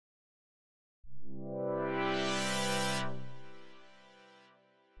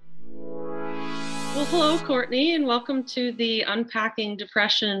Well, hello, Courtney, and welcome to the Unpacking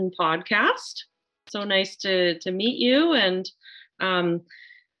Depression podcast. So nice to meet you. And um,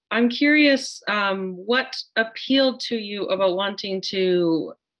 I'm curious, what appealed to you about wanting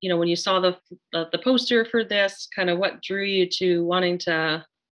to, when you saw the poster for this, kind of what drew you to wanting to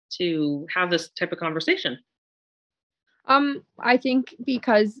have this type of conversation? I think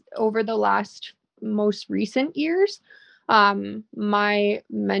because over the last most recent years, my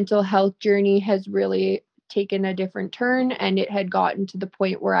mental health journey has really taken a different turn, and it had gotten to the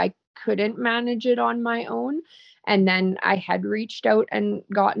point where I couldn't manage it on my own. And then I had reached out and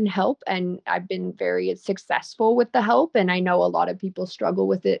gotten help, and I've been very successful with the help. And I know a lot of people struggle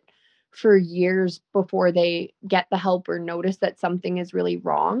with it for years before they get the help or notice that something is really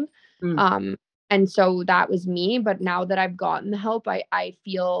wrong. Mm. And so that was me. But now that I've gotten the help, I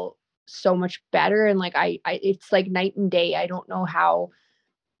feel so much better. And like, I it's like night and day. I don't know how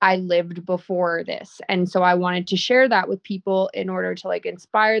I lived before this. And so I wanted to share that with people in order to like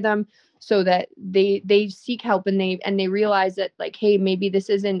inspire them so that they seek help, and they realize that like, hey, maybe this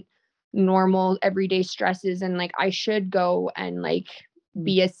isn't normal everyday stresses, and like I should go and like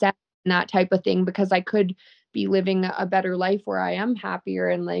be assessed and that type of thing, because I could be living a better life where I am happier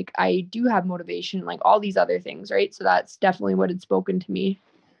and like I do have motivation, like all these other things, right? So that's definitely what had spoken to me.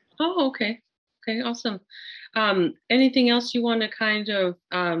 Oh, okay. Okay, awesome. Anything else you want to kind of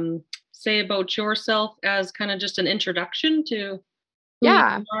say about yourself as kind of just an introduction to who you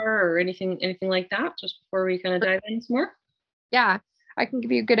Yeah. are, or anything like that, just before we kind of dive in some more? Yeah, I can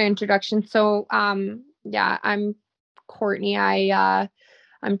give you a good introduction. So, yeah, I'm Courtney.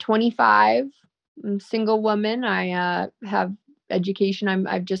 I'm 25. I'm a single woman. I have education.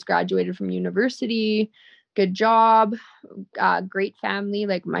 I've just graduated from university. Good job. Great family.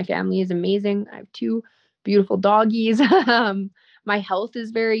 Like my family is amazing. I have two beautiful doggies. My health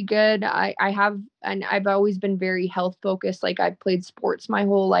is very good. I have, and I've always been very health focused. Like I've played sports my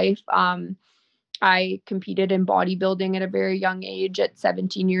whole life. I competed in bodybuilding at a very young age at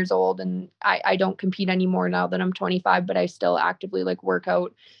 17 years old. And I don't compete anymore now that I'm 25, but I still actively like work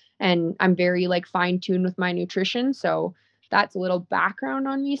out, and I'm very like fine tuned with my nutrition. So that's a little background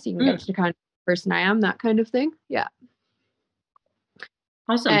on me. So you can get Mm, to the kind of person I am, that kind of thing. Yeah.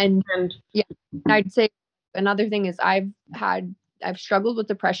 awesome. And And yeah, I'd say another thing is I've struggled with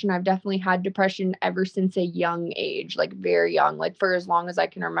depression. I've definitely had depression ever since a young age, like very young, like for as long as I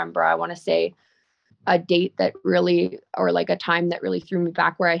can remember. I want to say a date that really, or like a time that really threw me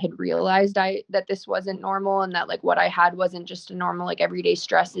back, where I had realized that this wasn't normal, and that like what I had wasn't just a normal like everyday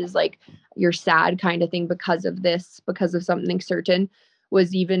stresses, like you're sad kind of thing because of this, because of something certain,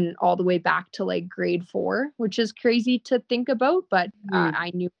 was even all the way back to like grade 4, which is crazy to think about. But mm,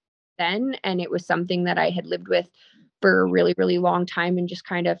 I knew then, and it was something that I had lived with for a really, really long time, and just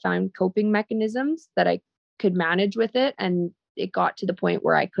kind of found coping mechanisms that I could manage with it. And it got to the point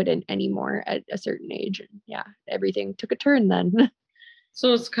where I couldn't anymore at a certain age. And yeah, everything took a turn then.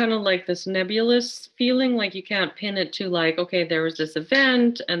 so it's kind of like this nebulous feeling, like you can't pin it to like, okay, there was this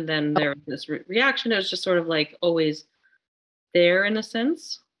event and then there was this reaction. It was just sort of like always there in a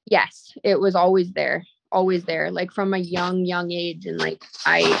sense. Yes, it was always there, like from a young age. And like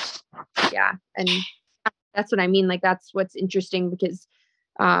yeah. And that's what I mean. Like that's what's interesting, because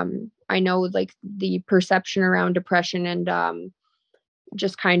I know like the perception around depression, and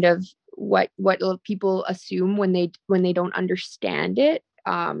just kind of what people assume when they don't understand it,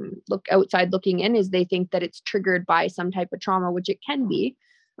 look outside looking in, is they think that it's triggered by some type of trauma, which it can be,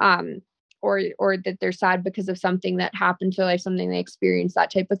 um or that they're sad because of something that happened to life, something they experienced,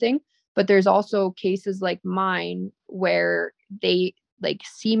 that type of thing. But there's also cases like mine where they, like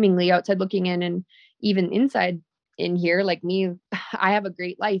seemingly outside looking in, and even inside in here, like me, I have a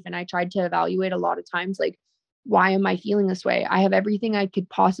great life, and I tried to evaluate a lot of times, like, why am I feeling this way? I have everything I could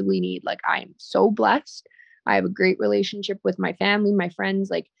possibly need. Like, I am so blessed. I have a great relationship with my family, my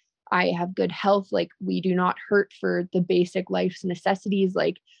friends. Like, I have good health. Like, we do not hurt for the basic life's necessities.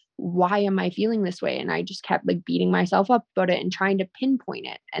 Like, why am I feeling this way? And I just kept like beating myself up about it and trying to pinpoint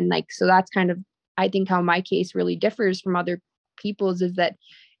it. And like, so that's kind of, I think, how my case really differs from other people's, is that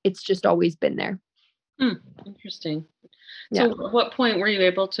it's just always been there. Hmm, interesting. Yeah. So at what point were you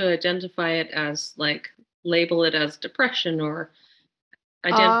able to identify it as like label it as depression, or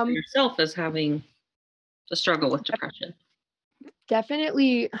identify Um, yourself as having a struggle with depression?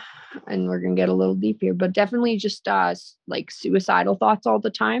 Definitely, and we're gonna get a little deep here, but definitely just like suicidal thoughts all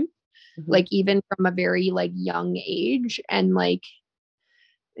the time, Mhm. like even from a very like young age. And like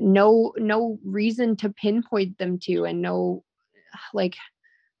no reason to pinpoint them to, and like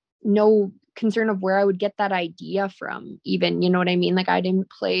no concern of where I would get that idea from, even, you know what I mean? Like I didn't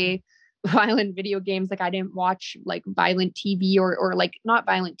play violent video games. Like I didn't watch like violent TV or like not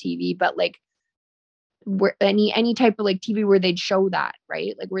violent TV, but like where any type of like TV where they'd show that,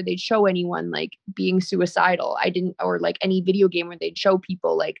 right? Like where they'd show anyone like being suicidal. I didn't, or like any video game where they'd show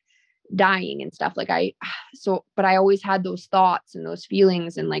people like dying and stuff. Like but I always had those thoughts and those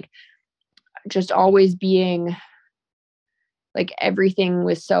feelings, and like just always being like everything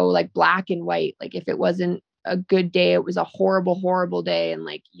was so like black and white. Like if it wasn't a good day, it was a horrible, horrible day. And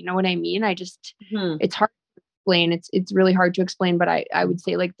like, you know what I mean? It's hard to explain. It's really hard to explain, but I would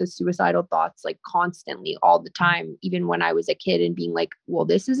say like the suicidal thoughts, like constantly all the time, even when I was a kid, and being like, well,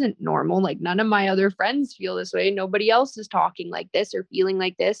 this isn't normal. Like none of my other friends feel this way. Nobody else is talking like this or feeling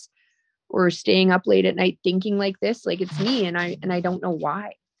like this or staying up late at night thinking like this. Like it's me, and I don't know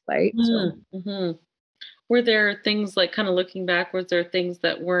why. Right. So were there things, like kind of looking back, was there things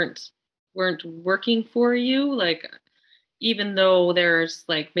that weren't working for you? Like, even though there's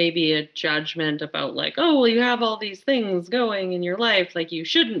like maybe a judgment about like, oh, well, you have all these things going in your life, like you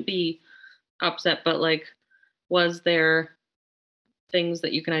shouldn't be upset, but like, was there things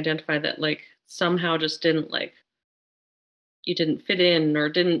that you can identify that like somehow just didn't, like, you didn't fit in, or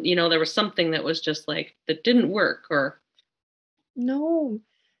didn't, there was something that was just like that didn't work? Or No,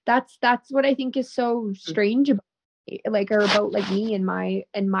 that's what I think is so strange about like, or about like me and my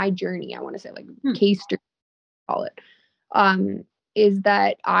journey. I want to say like case to call it, is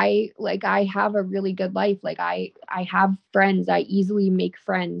that I have a really good life. Like I have friends. I easily make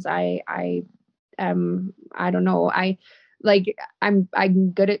friends. I don't know. I'm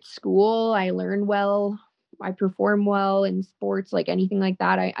good at school. I learn well. I perform well in sports, like anything like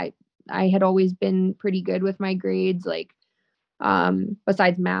that. I had always been pretty good with my grades, like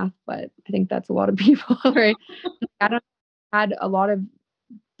besides math, but I think that's a lot of people, right? Had a lot of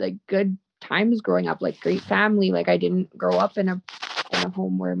like good times growing up, like great family. Like I didn't grow up in a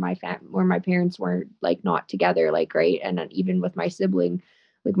home where my parents were like not together, like, right. And then even with my sibling,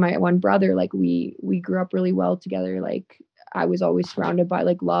 like my one brother, like we grew up really well together. Like I was always surrounded by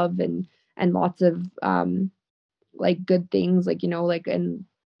like love and lots of like good things, like, like, and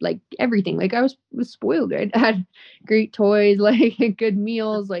like everything. Like I was spoiled, right? I had great toys, like good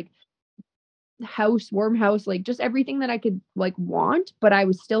meals, like warm house, like just everything that I could like want, but I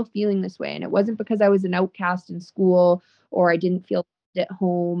was still feeling this way. And it wasn't because I was an outcast in school, or I didn't feel at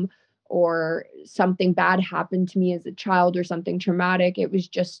home, or something bad happened to me as a child, or something traumatic. It was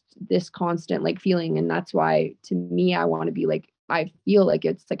just this constant like feeling. And that's why, to me, I want to be like, I feel like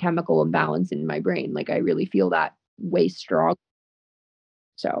it's the chemical imbalance in my brain. Like I really feel that way strong.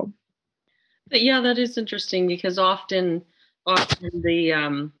 So but yeah, that is interesting, because often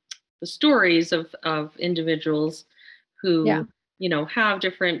the stories of individuals yeah. who have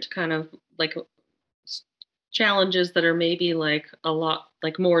different kind of like challenges that are maybe like a lot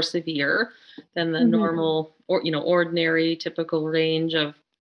like more severe than the normal, or ordinary typical range of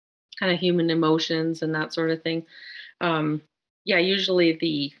kind of human emotions and that sort of thing. Yeah, usually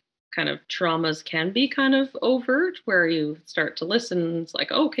the kind of traumas can be kind of overt, where you start to listen. It's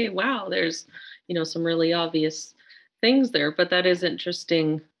like, okay, wow, there's, some really obvious things there. But that is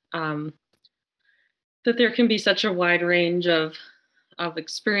interesting, that there can be such a wide range of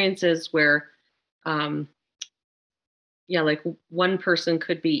experiences where, um, yeah, like one person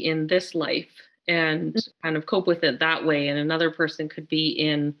could be in this life and kind of cope with it that way, and another person could be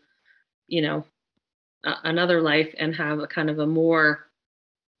in, you know, another life and have a kind of a more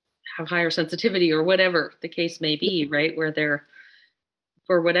have higher sensitivity, or whatever the case may be, right? Where they're,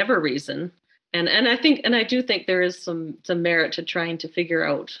 for whatever reason. And I think, and I do think there is some merit to trying to figure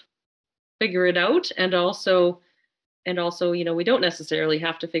it out. And also, we don't necessarily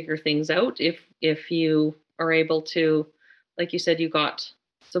have to figure things out if you are able to, like you said, you got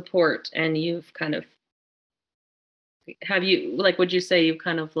support, and you've kind of, have you, like, would you say you've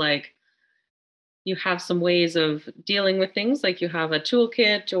kind of like, you have some ways of dealing with things, like you have a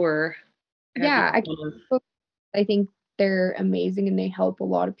toolkit, or have you Yeah, kind of, I think they're amazing and they help a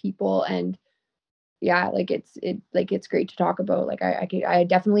lot of people. And yeah, like it's great to talk about. Like I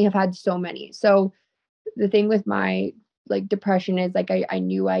definitely have had so many. So the thing with my like depression is like I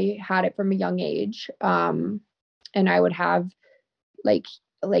knew I had it from a young age. And I would have like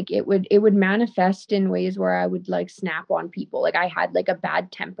it would manifest in ways where I would like snap on people. Like I had like a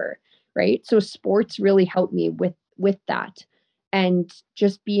bad temper, right? So sports really helped me with that. And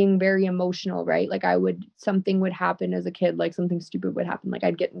just being very emotional, right? Like something would happen as a kid, like something stupid would happen. Like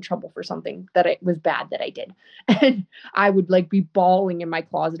I'd get in trouble for something that it was bad that I did. And I would like be bawling in my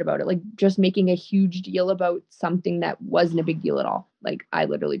closet about it, like just making a huge deal about something that wasn't a big deal at all. Like I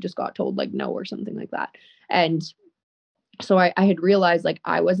literally just got told like no or something like that. And So I had realized like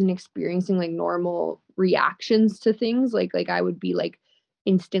I wasn't experiencing like normal reactions to things. Like I would be like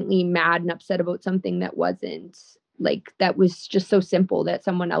instantly mad and upset about something that wasn't like, that was just so simple that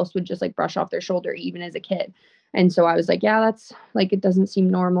someone else would just like brush off their shoulder even as a kid. And so I was like, yeah, that's like, it doesn't seem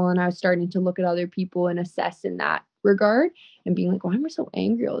normal. And I was starting to look at other people and assess in that regard and being like, why am I so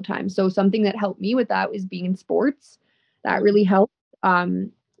angry all the time? So something that helped me with that was being in sports. That really helped.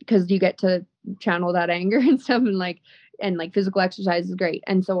 Because you get to channel that anger and stuff, and like physical exercise is great.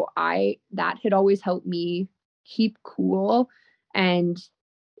 And so that had always helped me keep cool and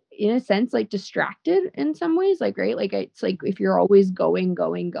in a sense like distracted in some ways, like, right, like it's like if you're always going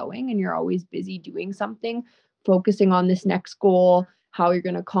and you're always busy doing something, focusing on this next goal, how you're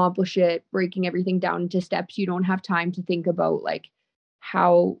going to accomplish it, breaking everything down into steps, you don't have time to think about like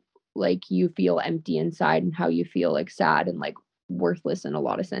how like you feel empty inside and how you feel like sad and like worthless in a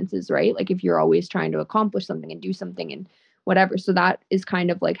lot of senses, right? Like if you're always trying to accomplish something and do something and whatever. So that is kind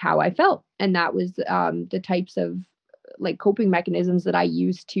of like how I felt. And that was the types of like coping mechanisms that I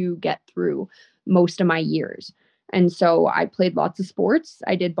used to get through most of my years. And so I played lots of sports.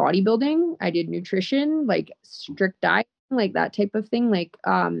 I did bodybuilding, I did nutrition, like strict diet, like that type of thing, like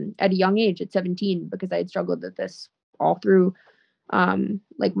at a young age at 17, because I had struggled with this all through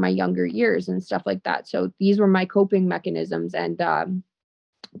like my younger years and stuff like that. So these were my coping mechanisms, and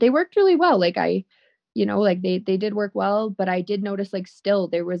they worked really well. Like like they did work well, but I did notice like still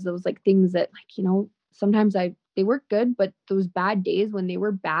there was those like things that like, sometimes they worked good, but those bad days when they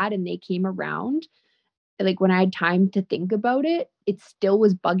were bad and they came around, like when I had time to think about it, it still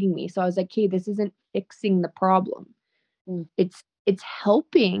was bugging me. So I was like, "Okay, this isn't fixing the problem. Mm. It's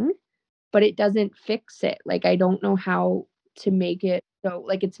helping, but it doesn't fix it." Like I don't know how to make it so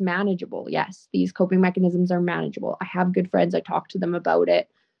like it's manageable. Yes, these coping mechanisms are manageable. I have good friends. I talk to them about it.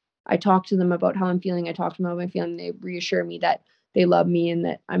 I talk to them about how I'm feeling. I talk to them about my feeling. They reassure me that they love me and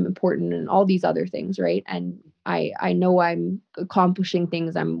that I'm important and all these other things, right? And I know I'm accomplishing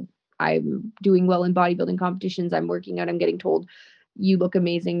things. I'm doing well in bodybuilding competitions. I'm working out. I'm getting told, "You look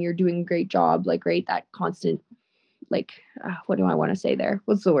amazing. You're doing a great job." Like, right, that constant, like, what do I want to say there?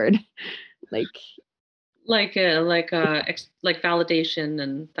 What's the word? Like, like validation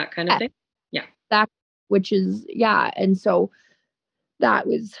and that kind of thing. Yeah. that, which is, yeah. And so that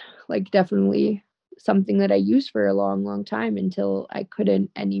was like definitely something that I used for a long, long time until I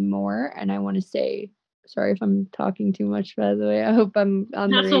couldn't anymore. And I want to say, sorry if I'm talking too much, by the way. I hope I'm on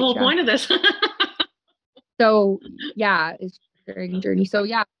the That's the right whole track. point of this. So yeah, it's a sharing journey. So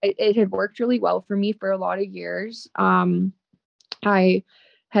yeah, it had worked really well for me for a lot of years. I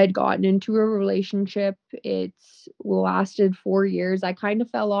had gotten into a relationship. It's lasted 4 years. I kind of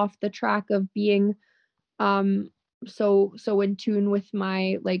fell off the track of being so in tune with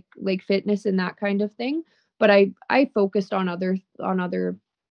my like fitness and that kind of thing, but I focused on other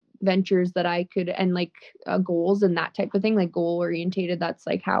ventures that I could, and like goals and that type of thing, like goal orientated. That's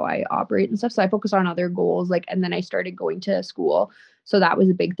like how I operate and stuff. So I focus on other goals, like, and then I started going to school. So that was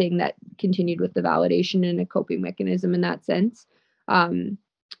a big thing that continued with the validation and a coping mechanism in that sense. um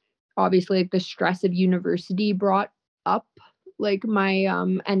Obviously like the stress of university brought up like my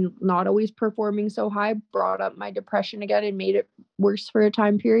and not always performing so high brought up my depression again and made it worse for a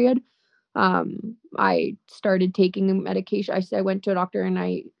time period. I started taking medication. I went to a doctor and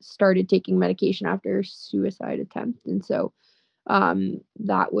I started taking medication after a suicide attempt. And so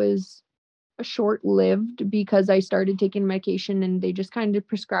that was short lived because I started taking medication and they just kind of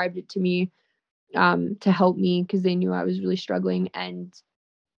prescribed it to me to help me because they knew I was really struggling. And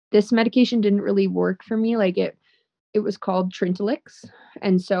this medication didn't really work for me. Like it was called Trintalix.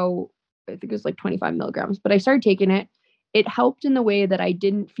 And so I think it was like 25 milligrams, but I started taking it. It helped in the way that I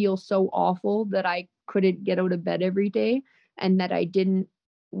didn't feel so awful that I couldn't get out of bed every day and that I didn't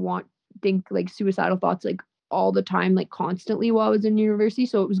want think like suicidal thoughts like all the time, like constantly while I was in university.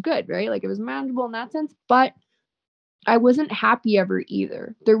 So it was good, right? Like it was manageable in that sense, but I wasn't happy ever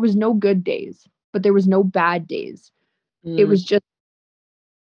either. There was no good days, but there was no bad days. It was just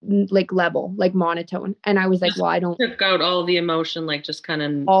like level, like monotone. And I was like, Just well, I don't took out all the emotion, like just kind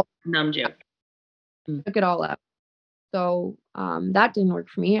of all numbed you. took it all out. So that didn't work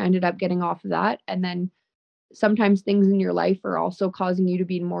for me. I ended up getting off of that. And then sometimes things in your life are also causing you to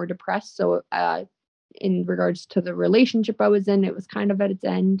be more depressed. So in regards to the relationship I was in, it was kind of at its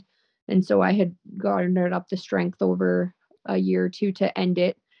end. And so I had garnered up the strength over a year or two to end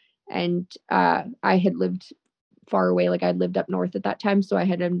it. And I had lived far away. Like I'd lived up north at that time. So I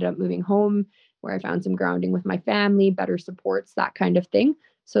had ended up moving home where I found some grounding with my family, better supports, that kind of thing.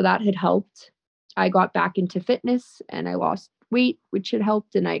 So that had helped. I got back into fitness and I lost weight, which had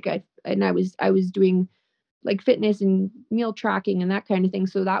helped. And I was doing like fitness and meal tracking and that kind of thing.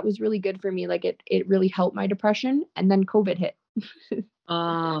 So that was really good for me. Like it really helped my depression. And then COVID hit.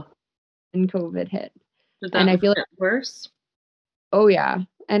 Ah, And COVID hit. did that And I make feel like, it worse? oh yeah.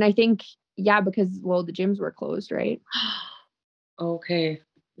 And I think, yeah, because well, the gyms were closed, right? Okay.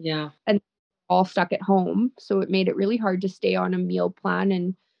 Yeah. And all stuck at home. So it made it really hard to stay on a meal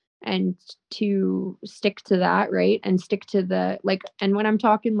plan and to stick to that, right? And stick to the like, and when I'm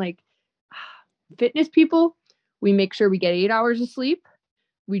talking like fitness people, we make sure we get 8 hours of sleep.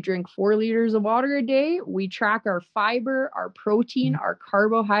 We drink 4 liters of water a day. We track our fiber, our protein, our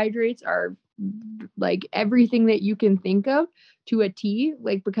carbohydrates, our like everything that you can think of to a T.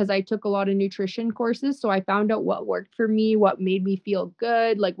 Like, because I took a lot of nutrition courses. So I found out what worked for me, what made me feel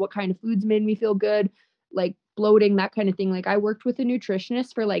good, like what kind of foods made me feel good, like bloating, that kind of thing. Like, I worked with a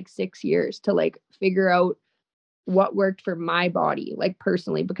nutritionist for like 6 years to like figure out what worked for my body, like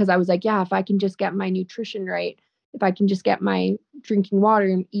personally, because I was like, yeah, if I can just get my nutrition right, if I can just get my drinking water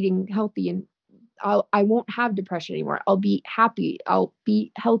and eating healthy, and I won't have depression anymore. I'll be happy. I'll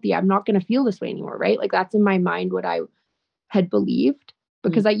be healthy. I'm not going to feel this way anymore, right? Like, that's in my mind what I had believed,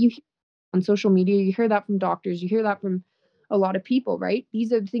 Mm. because you on social media, you hear that from doctors, you hear that from a lot of people, right?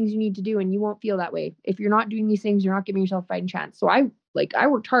 These are the things you need to do and you won't feel that way. If you're not doing these things, you're not giving yourself a fighting chance. So I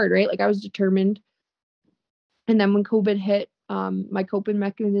worked hard, right? Like, I was determined. And then when COVID hit, my coping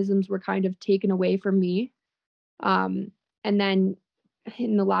mechanisms were kind of taken away from me. And then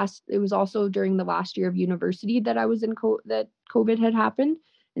it was also during the last year of university that I was that COVID had happened.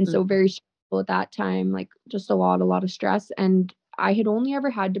 And Mm. so very stressful at that time, like just a lot of stress. And I had only ever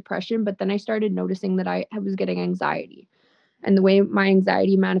had depression, but then I started noticing that I was getting anxiety. And the way my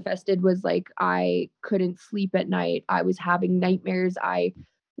anxiety manifested was like I couldn't sleep at night. I was having nightmares. I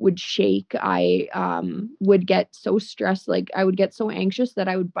would shake. I would get so stressed, like I would get so anxious that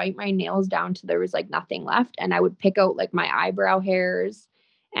I would bite my nails down till there was like nothing left. And I would pick out like my eyebrow hairs,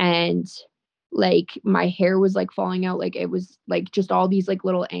 and like my hair was like falling out. Like, it was like just all these like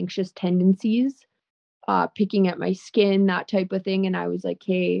little anxious tendencies, picking at my skin, that type of thing. And I was like,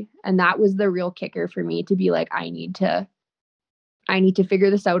 hey, and that was the real kicker for me to be like, I need to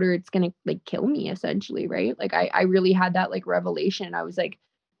figure this out or it's gonna like kill me, essentially, right? Like, I really had that like revelation. I was like,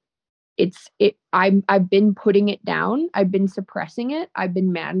 I've been putting it down, I've been suppressing it, I've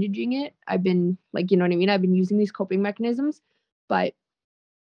been managing it, I've been like, you know what I mean? I've been using these coping mechanisms, but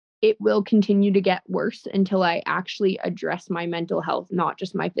it will continue to get worse until I actually address my mental health, not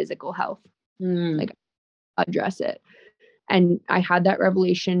just my physical health. Mm. Like, address it. And I had that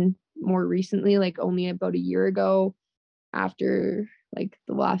revelation more recently, like only about a year ago, after like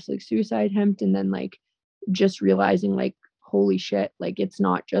the last like suicide attempt, and then like just realizing like, holy shit, like it's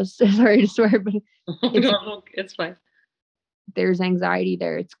not just sorry to swear, but Oh, it's no, it's fine. there's anxiety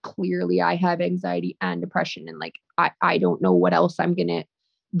there. It's clearly I have anxiety and depression, and like I don't know what else I'm gonna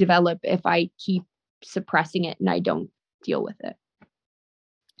develop if I keep suppressing it and I don't deal with it.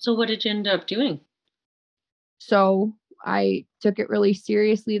 So what did you end up doing? So I took it really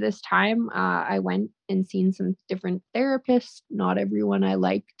seriously this time. I went and seen some different therapists. Not everyone I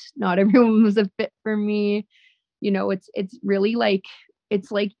liked. Not everyone was a fit for me. You know, it's really like it's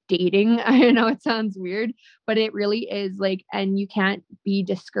like dating. I know it sounds weird, but it really is like, and you can't be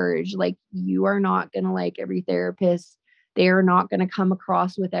discouraged. Like, you are not gonna like every therapist. They are not gonna come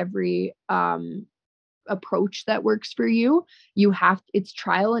across with every approach that works for you. It's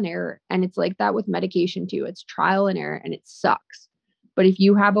trial and error. And it's like that with medication too. It's trial and error and it sucks. But if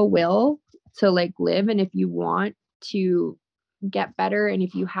you have a will to like live, and if you want to get better, and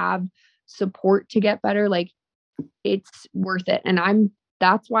if you have support to get better, like, it's worth it. And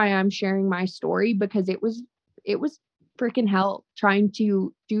that's why I'm sharing my story, because it was freaking hell trying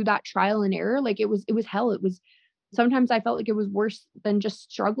to do that trial and error. Like, it was hell. It was sometimes I felt like it was worse than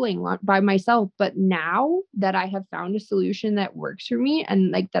just struggling by myself. But now that I have found a solution that works for me,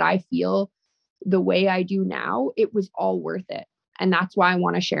 and like that I feel the way I do now, it was all worth it. And that's why I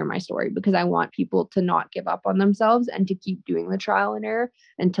want to share my story, because I want people to not give up on themselves and to keep doing the trial and error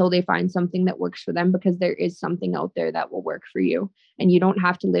until they find something that works for them, because there is something out there that will work for you. And you don't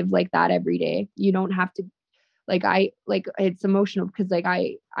have to live like that every day. You don't have to it's emotional, because like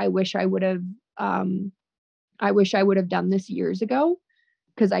I wish I would have done this years ago,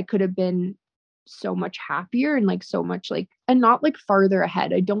 because I could have been so much happier and like so much like, and not like farther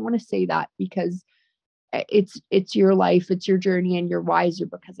ahead. I don't want to say that, because it's your life, it's your journey, and you're wiser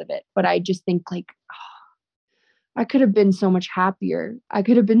because of it. But I just think like, I could have been so much happier. I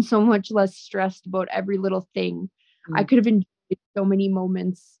could have been so much less stressed about every little thing. I Mm. could have enjoyed so many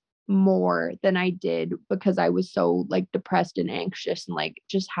moments more than I did, because I was so like depressed and anxious and like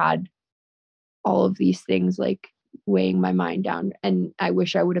just had all of these things like weighing my mind down, and I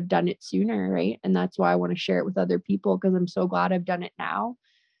wish I would have done it sooner, right? And that's why I want to share it with other people, because I'm so glad I've done it now.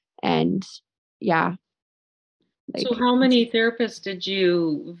 And yeah, So like how many therapists did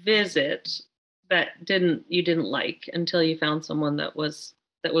you visit that you didn't like until you found someone that was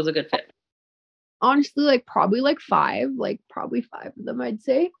a good fit? honestly, like probably like five, like probably five of them I'd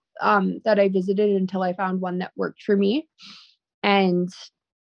say, that I visited until I found one that worked for me. And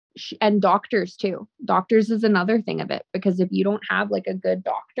and doctors too. Doctors is another thing of it, because if you don't have like a good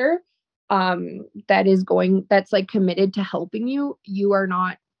doctor that's like committed to helping you, you are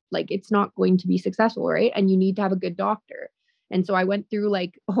not, like, it's not going to be successful, right? And you need to have a good doctor. And so I went through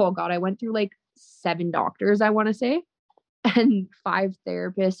like, oh god, I went through like seven doctors, I want to say, and five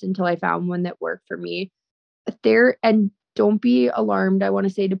therapists until I found one that worked for me. There, and don't be alarmed, I want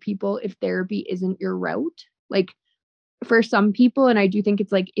to say to people, if therapy isn't your route, like for some people, and I do think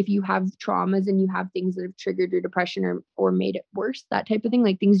it's like if you have traumas and you have things that have triggered your depression or made it worse, that type of thing,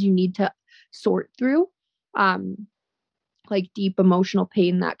 like things you need to sort through, um like deep emotional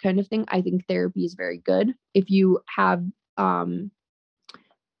pain, that kind of thing, I think therapy is very good. If you have um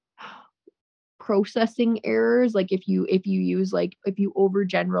processing errors, like if you use, like if you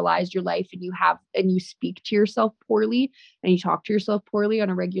overgeneralize your life and you speak to yourself poorly and you talk to yourself poorly on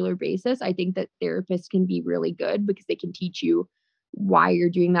a regular basis, I think that therapists can be really good, because they can teach you why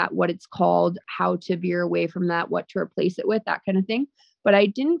you're doing that, what it's called, how to veer away from that, what to replace it with, that kind of thing. But I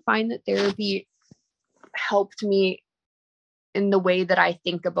didn't find that therapy helped me in the way that I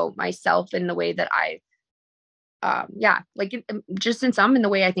think about myself, in the way that I yeah, like just in some, in the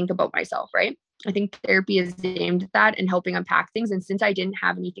way I think about myself, right? I think therapy is aimed at that and helping unpack things. And since I didn't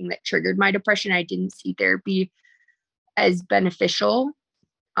have anything that triggered my depression, I didn't see therapy as beneficial.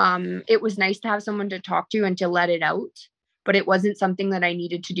 It was nice to have someone to talk to and to let it out, but it wasn't something that I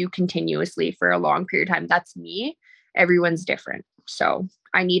needed to do continuously for a long period of time. That's me. Everyone's different. So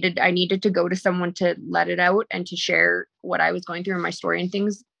I needed to go to someone to let it out and to share what I was going through in my story and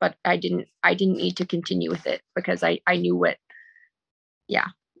things, but I didn't need to continue with it, because I knew what, yeah,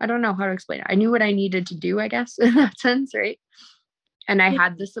 I don't know how to explain it. I knew what I needed to do, I guess, in that sense, right? And I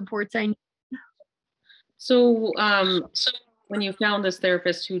had the supports I needed. So, when you found this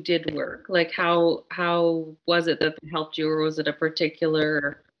therapist who did work, like how was it that they helped you, or was it a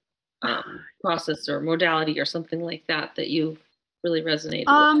particular process or modality or something like that that you really resonated with?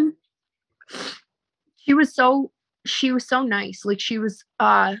 Um, she was so she was so nice. Like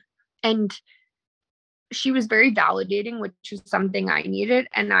and she was very validating, which is something I needed.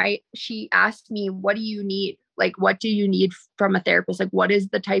 And she asked me, what do you need? Like, what do you need from a therapist? Like, what is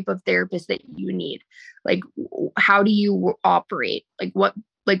the type of therapist that you need? Like, how do you operate? Like,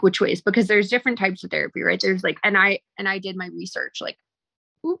 like which ways? Because there's different types of therapy, right? There's like, and I did my research, like,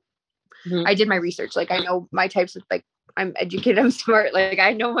 Mhm. I did my research. Like, I know my types of, like, I'm educated, I'm smart. Like,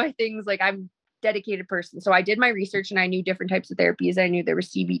 I know my things. Like, I'm dedicated person. So I did my research and I knew different types of therapies. I knew there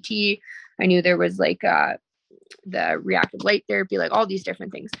was CBT. I knew there was like the reactive light therapy, like all these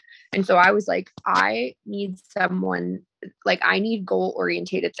different things. And so I was like, I need someone, like, I need goal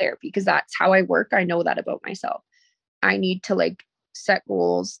orientated therapy, because that's how I work. I know that about myself. I need to like set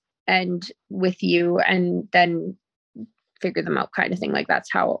goals and with you and then figure them out, kind of thing. Like,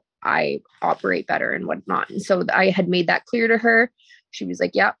 that's how I operate better and whatnot. And so I had made that clear to her. She was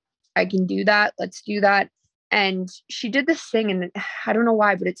like, yep, I can do that. Let's do that. And she did this thing, and I don't know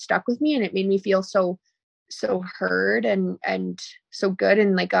why, but it stuck with me and it made me feel so heard and so good.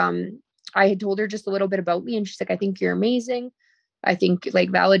 And like I had told her just a little bit about me, and she's like, I think you're amazing. I think,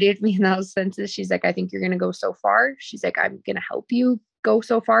 like, validated me in those senses. She's like, I think you're gonna go so far. She's like, I'm gonna help you go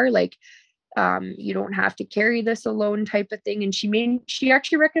so far. Like, you don't have to carry this alone, type of thing. And she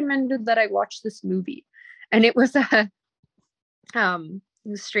actually recommended that I watch this movie. And it was it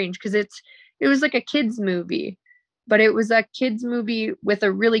was strange, because it was like a kids movie, but it was a kids movie with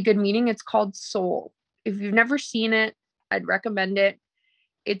a really good meaning. It's called Soul. If you've never seen it, I'd recommend it.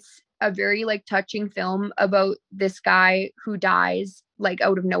 It's a very like touching film about this guy who dies like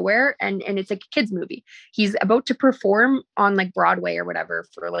out of nowhere, and it's like a kids movie. He's about to perform on like Broadway or whatever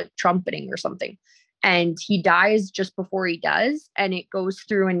for like trumpeting or something, and he dies just before he does. And it goes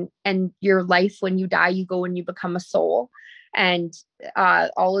through, and your life, when you die, you go and you become a soul, and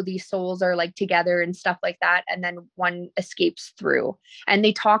all of these souls are like together and stuff like that, and then one escapes through. And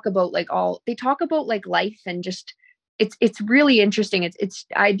they talk about like life, and just it's really interesting. It's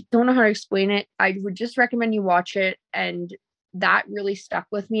I don't know how to explain it. I would just recommend you watch it. And that really stuck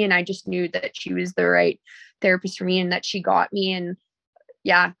with me, and I just knew that she was the right therapist for me, and that she got me. And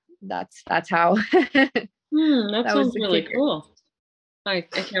yeah, that's how That that was sounds the really kicker. cool. I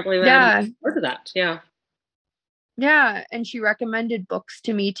can't believe I Yeah. hadn't heard of that. Yeah. Yeah. And she recommended books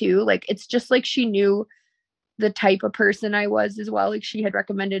to me too. Like, it's just like she knew the type of person I was as well. Like, she had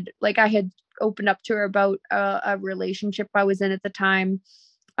recommended, like, I had opened up to her about a relationship I was in at the time,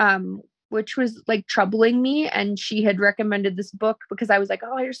 which was like troubling me. And she had recommended this book because I was like,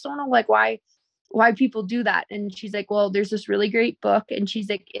 oh, I just don't know, like, why people do that. And she's like, well, there's this really great book. And she's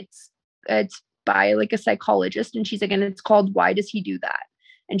like, it's by like a psychologist. And she's like, and it's called Why Does He Do That?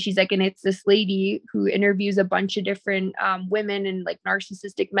 And she's like, and it's this lady who interviews a bunch of different women and like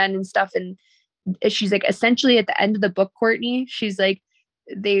narcissistic men and stuff. And she's like, essentially at the end of the book, Courtney, she's like,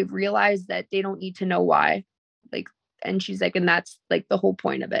 they realize that they don't need to know why. Like, and she's like, and that's like the whole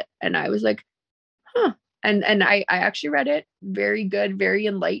point of it. And I was like, huh. And I actually read it. Very good, very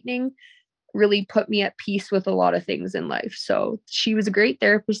enlightening, really put me at peace with a lot of things in life. So she was a great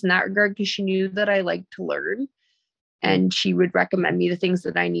therapist in that regard because she knew that I liked to learn, and she would recommend me the things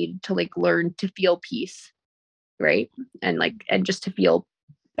that I needed to like learn to feel peace, right? And like, and just to feel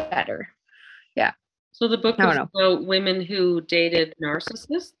better. Yeah. So the book was about women who dated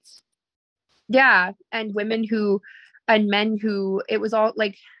narcissists? Yeah. And women who, and men who, it was all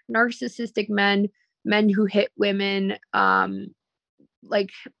like narcissistic men, men who hit women, like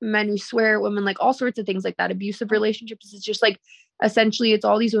men who swear at women, like all sorts of things like that. Abusive relationships is just like, essentially it's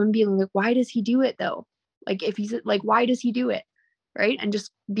all these women being like, why does he do it though? Like, if he's like, why does he do it? Right. And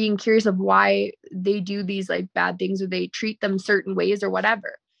just being curious of why they do these like bad things, or they treat them certain ways or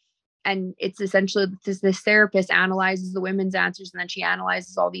whatever. And it's essentially this therapist analyzes the women's answers, and then she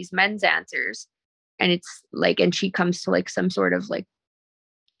analyzes all these men's answers. And it's like, and she comes to like some sort of like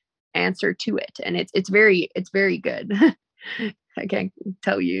answer to it. And it's very good. I can't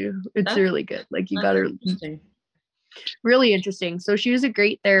tell you. It's really good. Like, you gotta, really interesting. So she was a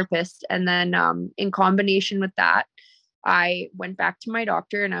great therapist. And then in combination with that, I went back to my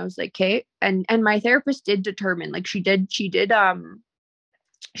doctor and I was like, okay. And my therapist did determine, like, she did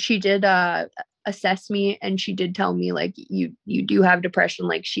assess me, and she did tell me like, you do have depression.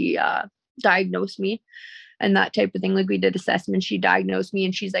 Like, she diagnosed me and that type of thing. Like, we did assessment, she diagnosed me,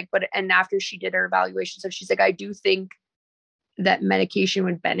 and she's like, but, and after she did her evaluation, so she's like, I do think that medication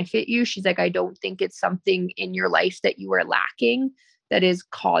would benefit you. She's like, I don't think it's something in your life that you are lacking that is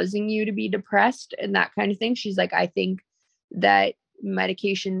causing you to be depressed and that kind of thing. She's like, I think that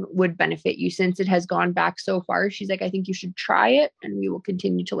medication would benefit you since it has gone back so far. She's like, I think you should try it, and we will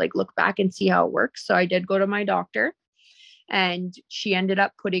continue to like look back and see how it works. So I did go to my doctor, and she ended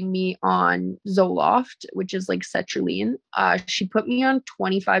up putting me on Zoloft, which is like sertraline. She put me on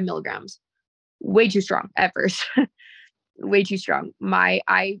 25 milligrams, way too strong at first. Way too strong.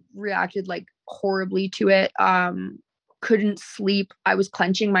 I reacted like horribly to it. Couldn't sleep. I was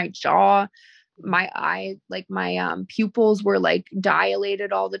clenching my jaw. My eye, like my pupils were like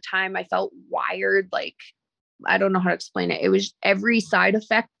dilated all the time. I felt wired. Like, I don't know how to explain it. It was every side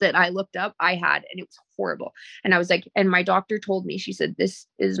effect that I looked up, I had, and it was horrible. And I was like, and my doctor told me, she said, this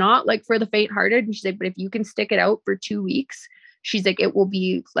is not like for the faint hearted. And she's like, but if you can stick it out for 2 weeks, she's like, it will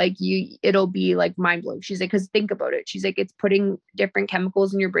be like it'll be like mind blowing. She's like, because think about it. She's like, it's putting different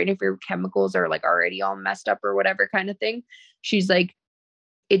chemicals in your brain. If your chemicals are like already all messed up or whatever kind of thing, she's like,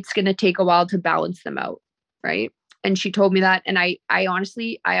 it's going to take a while to balance them out. Right. And she told me that. And I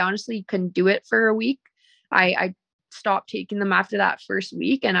honestly couldn't do it for a week. I stopped taking them after that first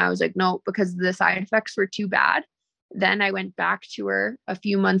week. And I was like, no, because the side effects were too bad. Then I went back to her a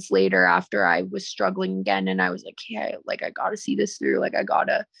few months later after I was struggling again. And I was like, yeah, like, I got to see this through. Like, I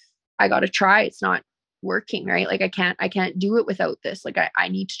gotta try. It's not working. Right. Like, I can't do it without this. Like, I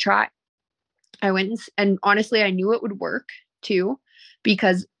need to try. I went and honestly, I knew it would work too,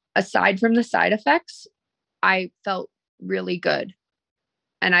 because aside from the side effects, I felt really good.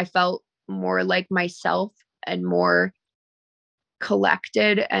 And I felt more like myself and more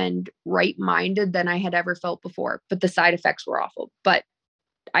collected and right-minded than I had ever felt before. But the side effects were awful. But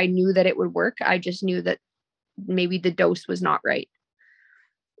I knew that it would work. I just knew that maybe the dose was not right,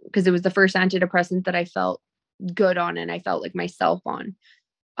 because it was the first antidepressant that I felt good on and I felt like myself on.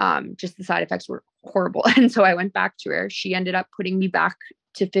 Just the side effects were horrible. And so I went back to her. She ended up putting me back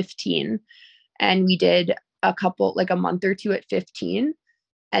to 15, and we did a couple, like a month or two at 15.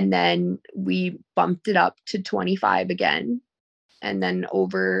 And then we bumped it up to 25 again. And then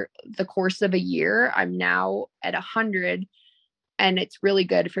over the course of a year, I'm now at 100, and it's really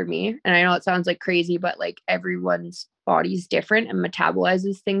good for me. And I know it sounds like crazy, but like, everyone's body's different and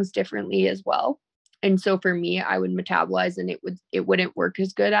metabolizes things differently as well. And so for me, I would metabolize, and it wouldn't work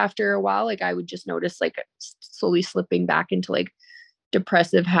as good after a while. Like, I would just notice like slowly slipping back into like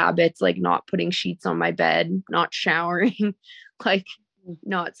depressive habits, like not putting sheets on my bed, not showering, like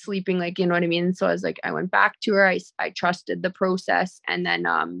not sleeping, like, you know what I mean? So I was like, I went back to her. I trusted the process. And then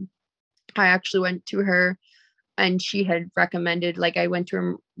I actually went to her, and she had recommended, like, I went to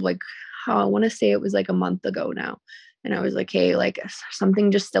her, like, I want to say it was like a month ago now. And I was like, hey, like, something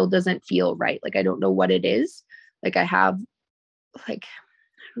just still doesn't feel right. Like, I don't know what it is. Like, I have, like,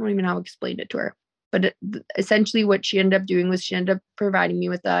 I don't even know how to explain it to her. But essentially what she ended up doing was she ended up providing me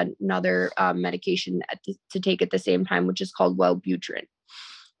with another medication to take at the same time, which is called Wellbutrin.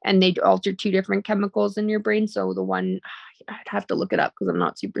 And they alter two different chemicals in your brain. So the one, I'd have to look it up because I'm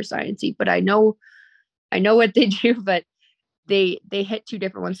not super sciencey, but I know what they do, but they hit two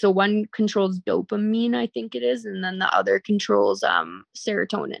different ones. So one controls dopamine, I think it is, and then the other controls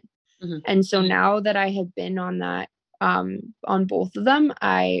serotonin. Mm-hmm. And so now that I have been on that, on both of them,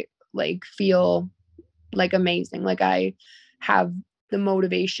 I like feel like amazing. Like, I have the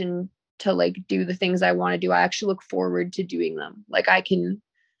motivation to like do the things I want to do. I actually look forward to doing them. Like, I can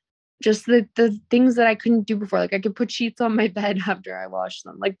just the things that I couldn't do before. Like, I could put sheets on my bed after I washed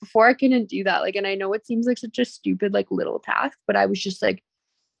them. Like, before I couldn't do that. Like, and I know it seems like such a stupid, like, little task, but I was just like,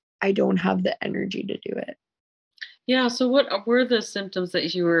 I don't have the energy to do it. Yeah. So what were the symptoms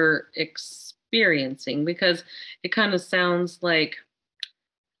that you were experiencing? Because it kind of sounds like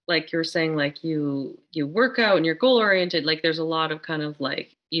you're saying, like, you work out and you're goal oriented. Like, there's a lot of kind of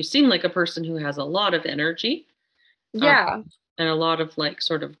like, you seem like a person who has a lot of energy. Yeah. And a lot of like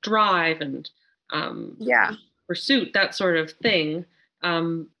sort of drive and pursuit, that sort of thing.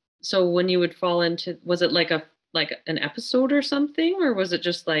 So when you would fall into, was it like an episode or something, or was it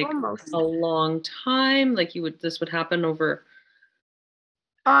just like almost a long time? Like, this would happen over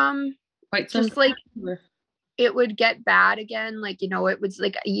quite some just time, like, it would get bad again. Like, you know, it was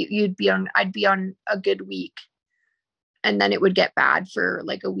like I'd be on a good week, and then it would get bad for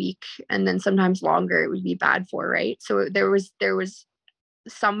like a week, and then sometimes longer it would be bad for, right? So there was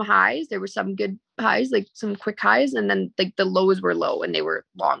some highs, there were some good highs, like some quick highs, and then like the lows were low and they were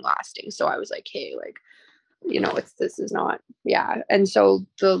long lasting. So I was like, hey, like, you know, this is not, yeah. And so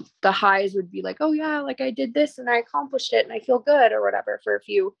the highs would be like, oh yeah, like I did this and I accomplished it and I feel good or whatever for a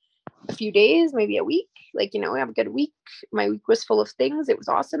few days, maybe a week. Like, you know, I have a good week. My week was full of things. It was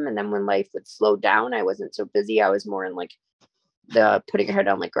awesome. And then when life would slow down, I wasn't so busy. I was more in like the putting your head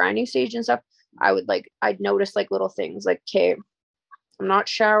down, like grinding stage and stuff. I'd notice like little things like, okay, I'm not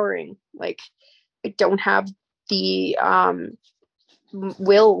showering. Like, I don't have the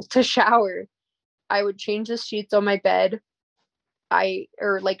will to shower. I would change the sheets on my bed.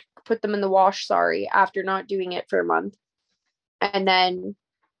 Or like put them in the wash, after not doing it for a month. And then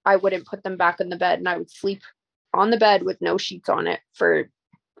I wouldn't put them back in the bed, and I would sleep on the bed with no sheets on it for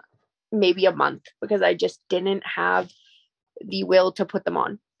maybe a month because I just didn't have the will to put them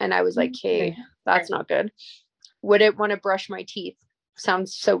on. And I was like, hey, that's not good. Wouldn't want to brush my teeth.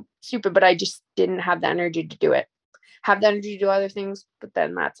 Sounds so stupid, but I just didn't have the energy to do it. Have the energy to do other things, but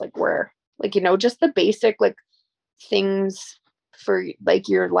then that's like where, like, you know, just the basic like things for like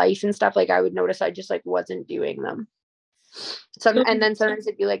your life and stuff. Like, I would notice I just like wasn't doing them. And then sometimes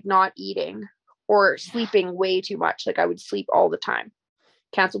it'd be like not eating or sleeping way too much. Like, I would sleep all the time.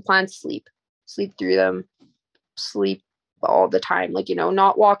 Cancel plans, sleep through them, sleep all the time. Like, you know,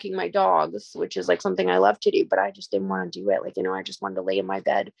 not walking my dogs, which is like something I love to do, but I just didn't want to do it. Like, you know, I just wanted to lay in my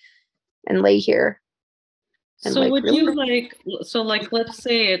bed and lay here. And so like, would you like, so like, let's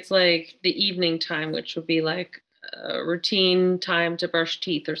say it's like the evening time, which would be like a routine time to brush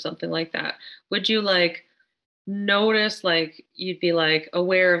teeth or something like that. Would you like notice, like, you'd be like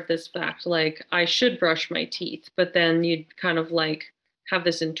aware of this fact, like, I should brush my teeth, but then you'd kind of like have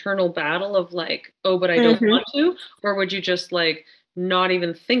this internal battle of like, oh, but I don't want to? Or would you just like not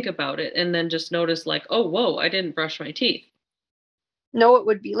even think about it and then just notice like, oh, whoa, I didn't brush my teeth? No, it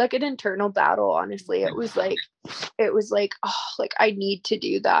would be like an internal battle, honestly. It was like, oh, like I need to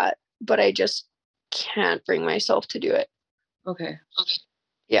do that, but I just can't bring myself to do it. Okay.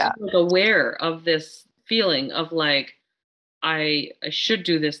 Yeah. So, like, aware of this feeling of like, I should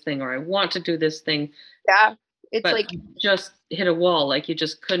do this thing, or I want to do this thing. Yeah. It's but like just hit a wall. Like, you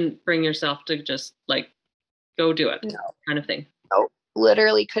just couldn't bring yourself to just like go do it. No. Kind of thing. No,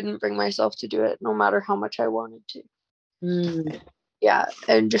 literally couldn't bring myself to do it no matter how much I wanted to. Yeah.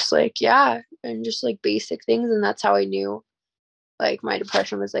 And just like, and just like basic things. And that's how I knew like my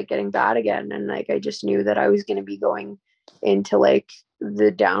depression was like getting bad again. And like, I just knew that I was going to be going into like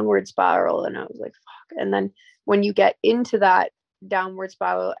the downward spiral. And I was like, fuck. And then when you get into that downward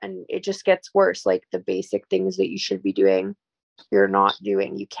spiral and it just gets worse, like the basic things that you should be doing, you're not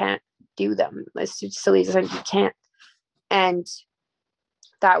doing, you can't do them. It's too silly to say, you can't. And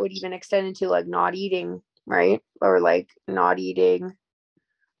that would even extend into like not eating, right? Or like not eating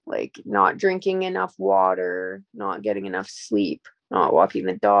like not drinking enough water, not getting enough sleep, not walking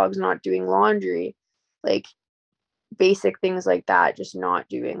the dogs, not doing laundry, like basic things like that, just not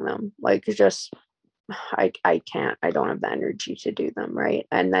doing them. Like just I can't, I don't have the energy to do them, right?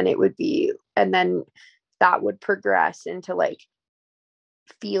 And then that would progress into like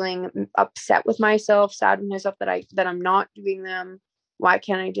feeling upset with myself, sad with myself that I'm not doing them. Why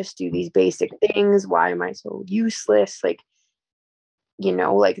can't I just do these basic things? Why am I so useless? Like,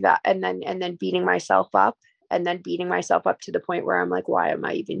 like that. And then beating myself up, and then beating myself up to the point where I'm like, why am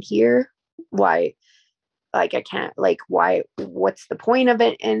I even here? Why, like, I can't, like, why, what's the point of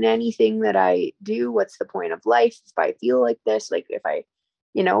it in anything that I do? What's the point of life if I feel like this? Like, if I,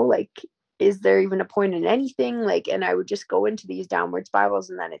 like, is there even a point in anything? Like, and I would just go into these downward spirals,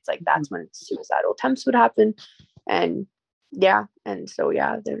 and then it's like, that's when suicidal attempts would happen. And yeah. And so,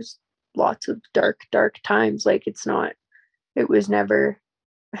 yeah, there's lots of dark times. Like, it was never,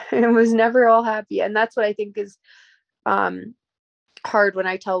 it was never all happy. And that's what I think is, hard when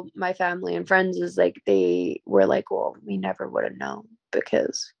I tell my family and friends, is like, they were like, well, we never would have known,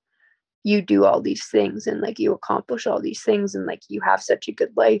 because you do all these things, and like you accomplish all these things, and like you have such a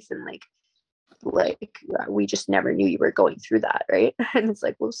good life, and like we just never knew you were going through that, right? And it's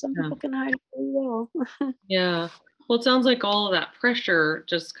like, well, some people can hide really well. Yeah. Well, it sounds like all of that pressure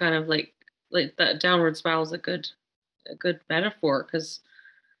just kind of like that downward spiral is a good metaphor, because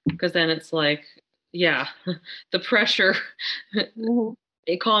then it's like, yeah, the pressure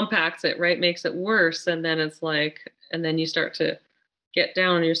it compacts it, right? Makes it worse. And then it's like, and then you start to get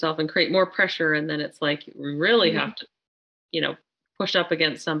down on yourself and create more pressure. And then it's like, you really have to, push up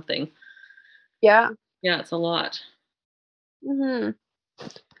against something. Yeah. Yeah. It's a lot.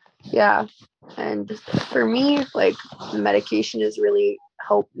 Yeah. And for me, like, medication has really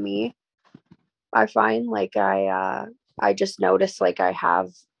helped me. I find, like, I just noticed, like, I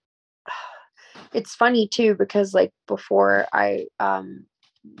have, it's funny too, because like before I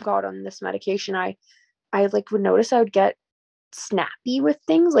got on this medication, I like would notice I would get snappy with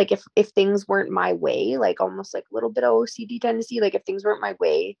things, like if things weren't my way, like almost like a little bit of OCD tendency, like if things weren't my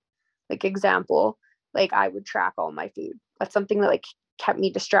way, like example, like I would track all my food. That's something that like kept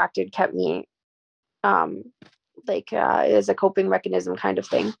me distracted, kept me as a coping mechanism kind of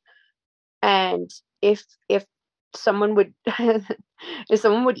thing. And if someone would if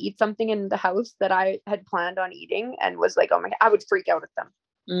someone would eat something in the house that I had planned on eating and was like, oh my God, I would freak out at them.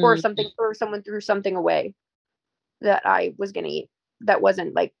 Or something, or someone threw something away that I was gonna eat that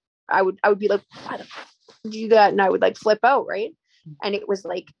wasn't like, I would be like, why the fuck did you do that? And I would like flip out, right? And it was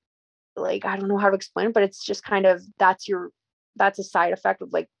like I don't know how to explain it, but it's just kind of, that's a side effect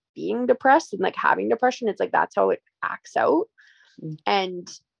of like being depressed and like having depression. It's like, that's how it acts out. And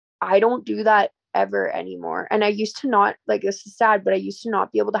I don't do that ever anymore. And I used to not, like, this is sad, but I used to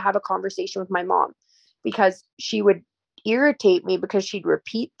not be able to have a conversation with my mom, because she would irritate me because she'd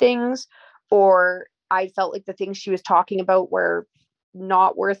repeat things, or I felt like the things she was talking about were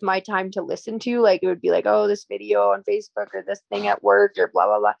not worth my time to listen to. Like, it would be like, oh, this video on Facebook, or this thing at work, or blah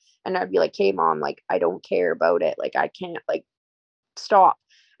blah blah, and I'd be like, hey mom, like, I don't care about it, like I can't, like, stop.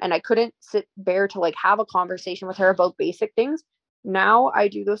 And I couldn't bear to like have a conversation with her about basic things. Now I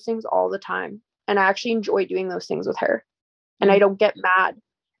do those things all the time, and I actually enjoy doing those things with her, and I don't get mad,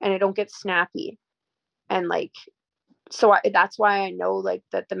 and I don't get snappy. And like, so that's why I know, like,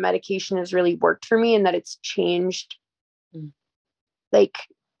 that the medication has really worked for me, and that it's changed like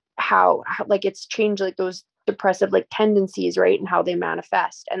how like it's changed like those depressive like tendencies, right? And how they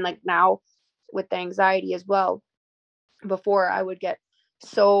manifest. And like now with the anxiety as well, before I would get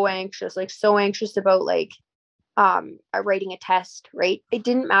so anxious about like writing a test, right? It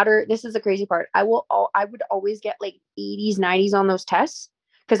didn't matter. This is the crazy part. I would always get like 80s, 90s on those tests,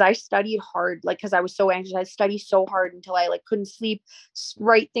 because I studied hard, like, because I was so anxious. I studied so hard until I like couldn't sleep,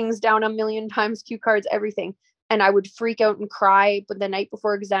 write things down a million times, cue cards, everything. And I would freak out and cry, but the night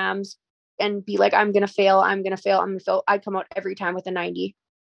before exams, and be like, I'm gonna fail. I'd come out every time with a 90.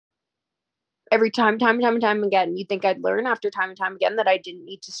 Every time and time again. You'd think I'd learn after time and time again that I didn't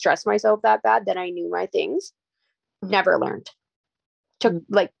need to stress myself that bad, that I knew my things. Never learned. Took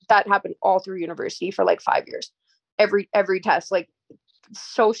like, that happened all through university for like 5 years. Every test, like,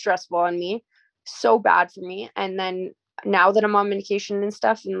 so stressful on me, so bad for me. And then now that I'm on medication and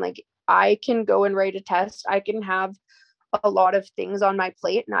stuff, and like I can go and write a test, I can have a lot of things on my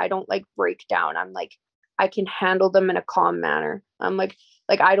plate, and I don't like break down. I'm like, I can handle them in a calm manner. I'm like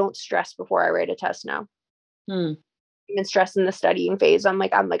I don't stress before I write a test now. Even stress in the studying phase, I'm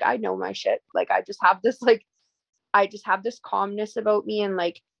like, I know my shit. Like, I just have this calmness about me, and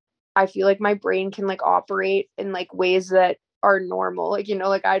like I feel like my brain can like operate in like ways that are normal. Like, you know,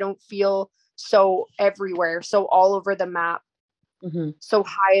 like I don't feel so everywhere, so all over the map, so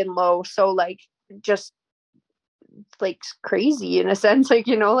high and low, so like just like crazy in a sense. Like,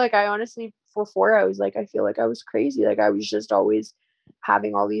 you know, like I honestly before I was like, I feel like I was crazy. Like I was just always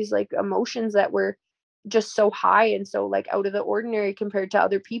having all these like emotions that were just so high and so like out of the ordinary compared to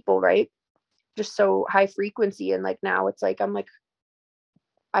other people, right? Just so high frequency. And like now it's like I'm like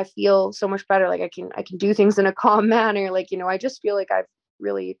I feel so much better. Like I can do things in a calm manner. Like, you know, I just feel like I've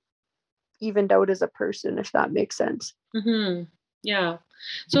really evened out as a person, if that makes sense. Yeah.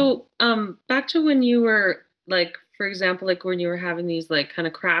 So back to when you were like, for example, like when you were having these like kind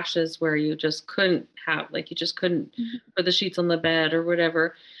of crashes where you just couldn't have like you just couldn't put the sheets on the bed or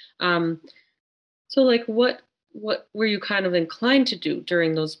whatever. Um so like what were you kind of inclined to do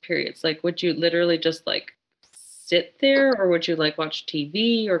during those periods? Like would you literally just like sit there or would you like watch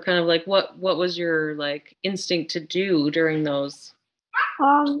TV or kind of like what was your like instinct to do during those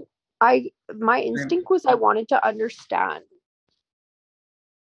Um, my instinct was I wanted to understand.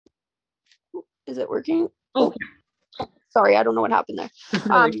 Is it working? Oh, sorry, I don't know what happened there.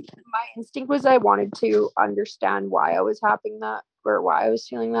 My instinct was I wanted to understand why I was having that or why I was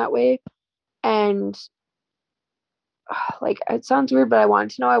feeling that way. And like it sounds weird, but I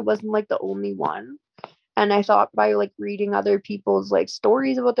wanted to know I wasn't like the only one. And I thought by like reading other people's like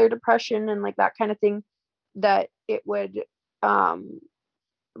stories about their depression and like that kind of thing, that it would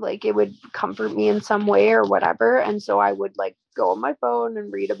like it would comfort me in some way or whatever. And so I would like go on my phone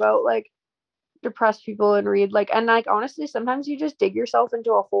and read about like depressed people and read like and like honestly sometimes you just dig yourself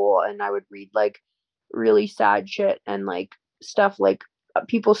into a hole. And I would read like really sad shit and like stuff like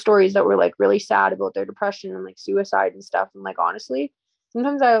people's stories that were like really sad about their depression and like suicide and stuff. And like honestly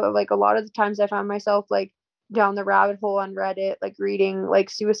sometimes I like a lot of the times I found myself like down the rabbit hole on Reddit like reading like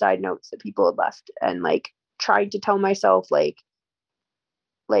suicide notes that people had left and like trying to tell myself like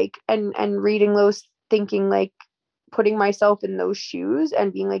and reading those thinking like putting myself in those shoes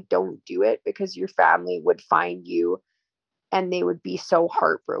and being like don't do it because your family would find you and they would be so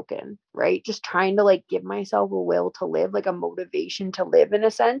heartbroken, right? Just trying to like give myself a will to live, like a motivation to live in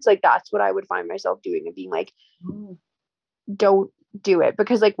a sense. Like that's what I would find myself doing and being like don't do it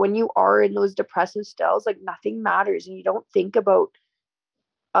because like when you are in those depressive spells like nothing matters and you don't think about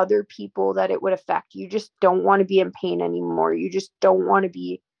other people that it would affect. You just don't want to be in pain anymore. You just don't want to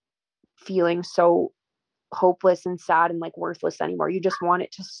be feeling so hopeless and sad and like worthless anymore. You just want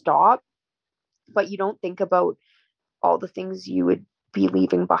it to stop, but you don't think about all the things you would be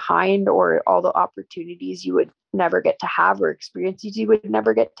leaving behind or all the opportunities you would never get to have or experiences you would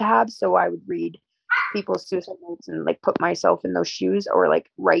never get to have. So I would read people's suicide notes and like put myself in those shoes or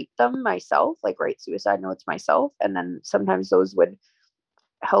like write them myself, like write suicide notes myself. And then sometimes those would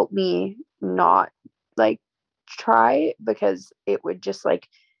help me not like try because it would just like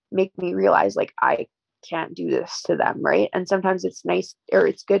make me realize like I can't do this to them, right? And sometimes it's nice or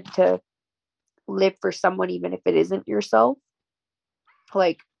it's good to live for someone even if it isn't yourself.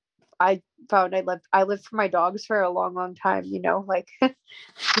 Like I found I lived for my dogs for a long time, you know, like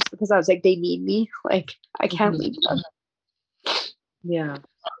just because I was like they need me, like I can't leave them. yeah.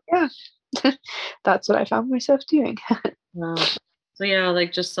 That's what I found myself doing. Wow. So yeah,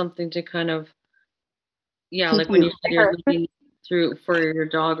 like just something to kind of Keep like when you you said you're looking through for your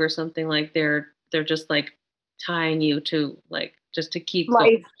dog or something like they're just like tying you to like just to keep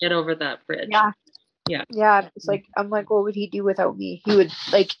going, get over that bridge. Yeah. It's like I'm like, what would he do without me? He would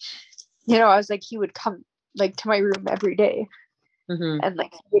like, you know, I was like, he would come like to my room every day and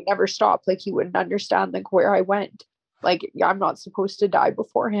like he would never stop. Like he wouldn't understand like where I went. Like I'm not supposed to die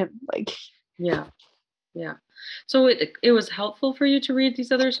before him. Like yeah. So it was helpful for you to read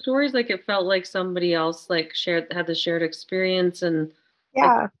these other stories. Like it felt like somebody else like had the shared experience and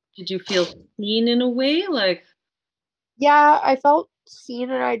like did you feel seen in a way? Like yeah, I felt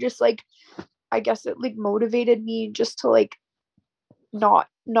seen and I just like I guess it like motivated me just to like not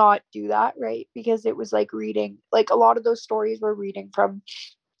do that, right? Because it was like reading like a lot of those stories were reading from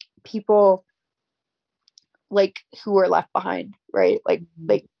people like who were left behind, right? Like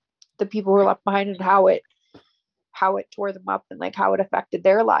the people who were left behind and how it tore them up and like how it affected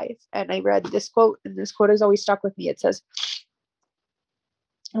their life. And I read this quote and this quote has always stuck with me. It says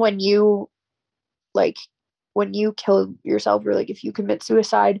when you like when you kill yourself or like if you commit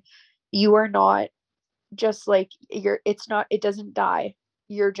suicide, you are not just like it doesn't die.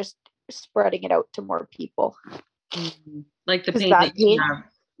 You're just spreading it out to more people. Like the pain that you have.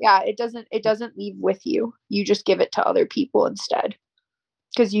 Yeah, it doesn't leave with you. You just give it to other people instead.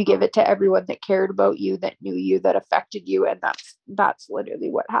 Because you give it to everyone that cared about you, that knew you, that affected you, and that's literally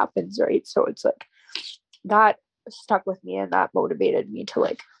what happens, right? So it's like that stuck with me, and that motivated me to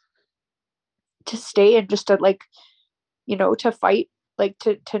like to stay and just to like, you know, to fight, like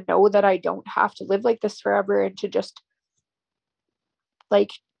to know that I don't have to live like this forever, and to just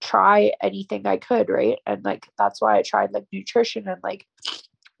like try anything I could, right? And like that's why I tried like nutrition and like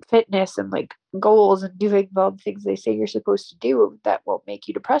fitness and like goals and doing all the things they say you're supposed to do that won't make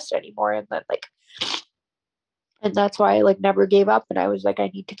you depressed anymore. And then like, and that's why I like never gave up, and I was like,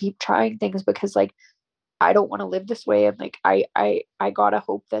 I need to keep trying things because like I don't want to live this way, and like I gotta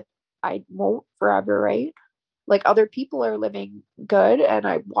hope that I won't forever, right? Like other people are living good and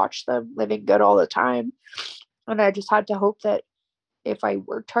I watch them living good all the time, and I just had to hope that if I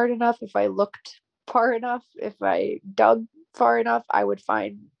worked hard enough, if I looked far enough, if I dug far enough, I would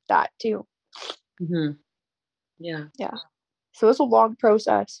find that too. Mm-hmm. Yeah. Yeah. So it's a long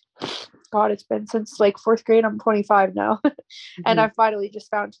process. God, it's been since like fourth grade. I'm 25 now. And Mm-hmm. I finally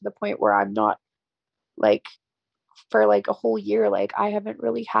just found to the point where I'm not like for like a whole year, like I haven't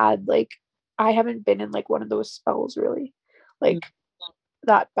really had like I haven't been in like one of those spells really like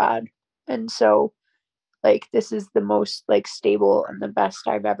that bad. And so like this is the most like stable and the best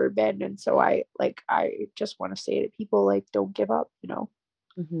I've ever been. And so I just want to say to people like don't give up, you know.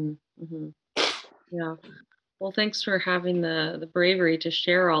 Mm-hmm. Mm-hmm. Yeah. Well, thanks for having the bravery to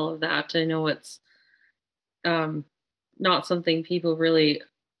share all of that. I know it's um, not something people really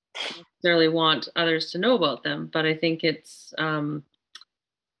necessarily want others to know about them, but I think it's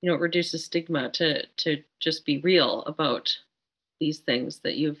it reduces stigma to just be real about these things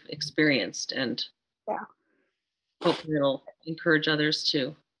that you've experienced, and Yeah. hopefully it'll encourage others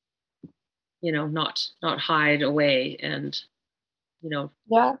to not hide away and you know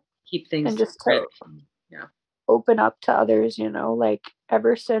Yeah. keep things And just secret. to Yeah. open up to others, you know, like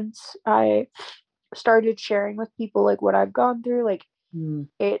ever since I started sharing with people like what I've gone through, like Mm.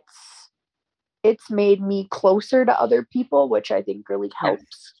 it's it's made me closer to other people, which I think really Yes.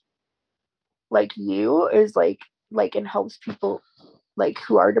 helps. Like you is like and helps people like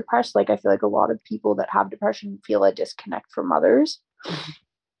who are depressed. Like I feel like a lot of people that have depression feel a disconnect from others. Mhm.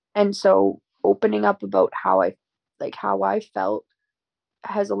 And so opening up about how I felt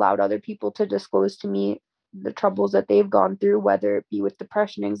has allowed other people to disclose to me the troubles that they've gone through, whether it be with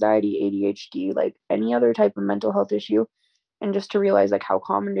depression, anxiety, ADHD, like any other type of mental health issue, and just to realize like how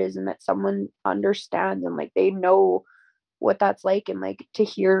common it is and that someone understands and like they know what that's like, and like to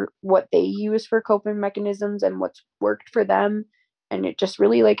hear what they use for coping mechanisms and what's worked for them. And it just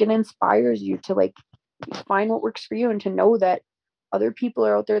really like it inspires you to like find what works for you and to know that other people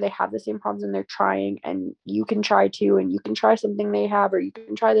are out there, they have the same problems and they're trying, and you can try too, and you can try something they have, or you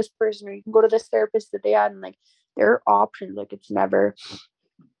can try this person, or you can go to this therapist that they had, and like there are options. Like it's never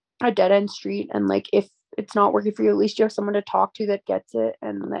a dead end street, and like if it's not working for you, at least you have someone to talk to that gets it,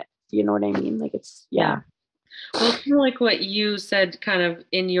 and that, you know what I mean, like it's Yeah. yeah. Well, it's kind of like what you said, kind of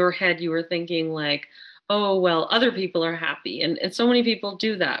in your head, you were thinking like, oh, well, other people are happy. And so many people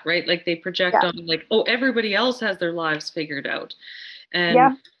do that, right? Like they project Yeah. on like, oh, everybody else has their lives figured out. And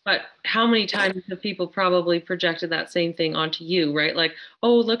Yeah. but how many times have people probably projected that same thing onto you, right? Like,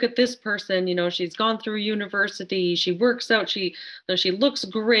 oh, look at this person, she's gone through university, she works out, she looks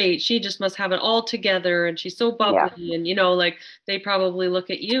great, she just must have it all together, and she's so Yeah. bubbly, and like they probably look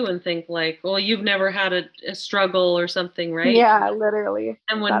at you and think like, well, you've never had a struggle or something, right? Yeah, literally.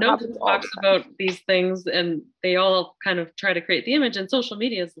 And when That no one happens all the talks time. about these things, and they all kind of try to create the image, and social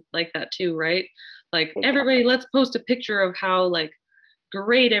media is like that too, right? Like everybody, let's post a picture of how like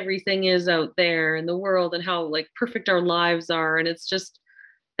great everything is out there in the world and how like perfect our lives are. And it's just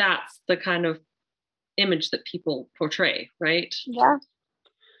that's the kind of image that people portray, right? Yeah.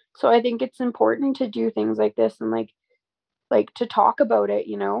 So I think it's important to do things like this and like to talk about it,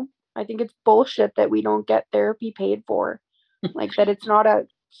 you know? I think it's bullshit that we don't get therapy paid for. Like that it's not a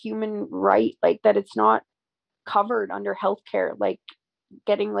human right, like that it's not covered under healthcare. Like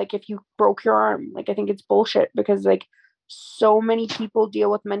getting like if you broke your arm, like I think it's bullshit because like so many people deal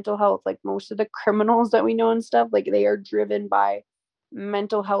with mental health. Like most of the criminals that we know and stuff, like they are driven by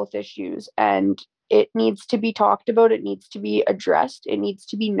mental health issues, and it needs to be talked about, it needs to be addressed, it needs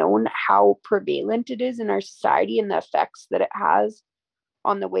to be known how prevalent it is in our society and the effects that it has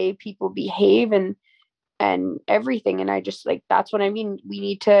on the way people behave and everything. And I just like that's what I mean, we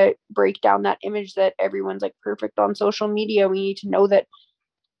need to break down that image that everyone's like perfect on social media. We need to know that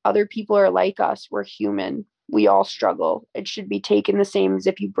other people are like us, we're human, we all struggle. It should be taken the same as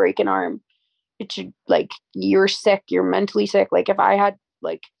if you break an arm. It should like you're sick, you're mentally sick. Like if I had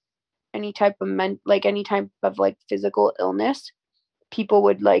like any type of like physical illness, people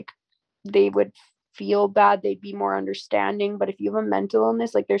would like they would feel bad, they'd be more understanding. But if you have a mental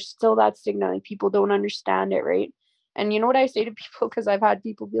illness, like there's still that stigma, like people don't understand it, right? And you know what I say to people, because I've had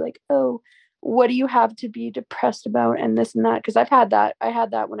people be like, oh, what do you have to be depressed about and this and that? Because I had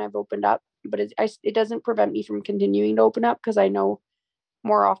that when I've opened up, but it doesn't prevent me from continuing to open up, because I know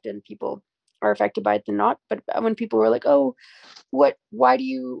more often people are affected by it than not. But when people were like, oh, why do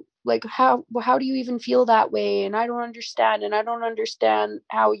you, like, how do you even feel that way? And I don't understand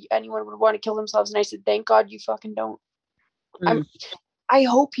how anyone would want to kill themselves. And I said, thank God you fucking don't. I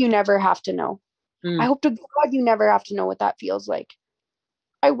hope you never have to know. I hope to God you never have to know what that feels like.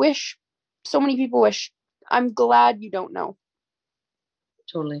 I wish, so many people wish. I'm glad you don't know.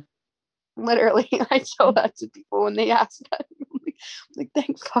 Totally. Literally, I tell that to people when they ask that. Like,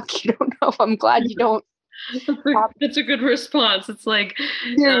 thank fuck you don't know. I'm glad you don't. That's a good response. It's like,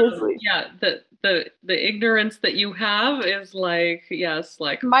 seriously, yeah, the ignorance that you have is like, yes,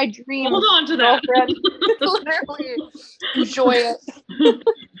 like my dream. Hold on to that. Literally, enjoy it.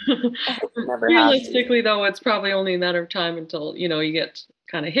 Realistically, though, it's probably only a matter of time until you get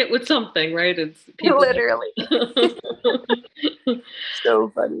kind of hit with something, right? It's people literally. So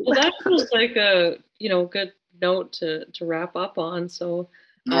funny. Well, that feels like a good note to wrap up on. So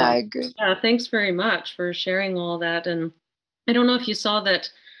yeah, I agree. Yeah, thanks very much for sharing all that. And I don't know if you saw that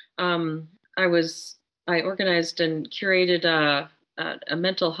I organized and curated a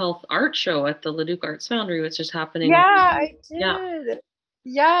mental health art show at the Leduc Arts Foundry, which is happening. Yeah, I did.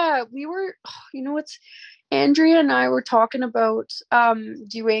 Yeah, we were, it's Andrea and I were talking about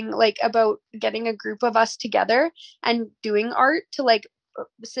doing about getting a group of us together and doing art to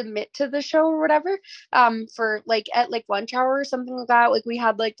submit to the show or whatever, for at lunch hour or something like that. We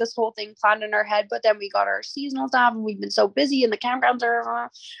had this whole thing planned in our head, but then we got our seasonal staff and we've been so busy and the campgrounds are,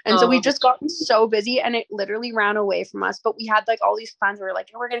 and so we've just gotten so busy and it literally ran away from us. But we had all these plans. We were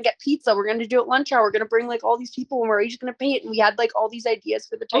we're gonna get pizza, we're gonna do it lunch hour, we're gonna bring all these people and we're each gonna paint, and we had all these ideas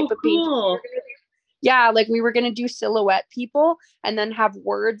for the type of paint we were gonna do. Yeah, we were going to do silhouette people and then have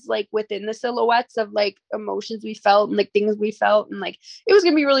words within the silhouettes of emotions we felt and things we felt, and it was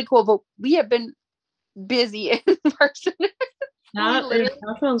going to be really cool. But we have been busy in person.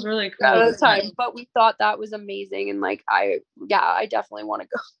 That sounds really cool. At the time, but we thought that was amazing, and I definitely want to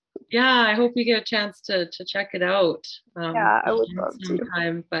go. Yeah, I hope you get a chance to check it out. Yeah, I would love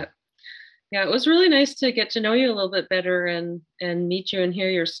sometime. But yeah, it was really nice to get to know you a little bit better and meet you and hear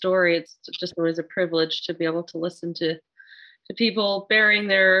your story. It's just always a privilege to be able to listen to people bearing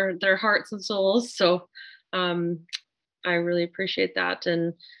their hearts and souls. So I really appreciate that.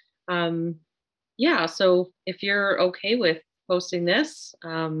 And yeah, so if you're okay with posting this,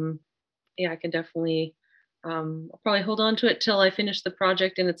 I can definitely I'll probably hold on to it till I finish the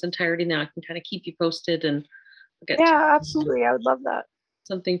project in its entirety. Now I can kind of keep you posted and absolutely. I would love that.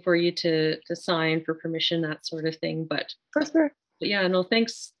 Something for you to sign for permission, that sort of thing. But for sure. But yeah, no,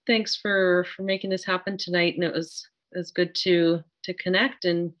 thanks for making this happen tonight. And it was good to connect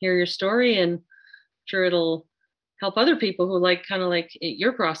and hear your story, and I'm sure it'll help other people who kind of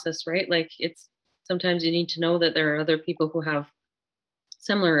your process, right? It's sometimes you need to know that there are other people who have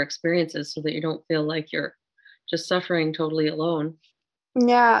similar experiences so that you don't feel like you're just suffering totally alone.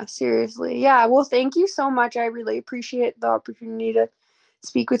 Yeah, seriously. Yeah, well, thank you so much. I really appreciate the opportunity to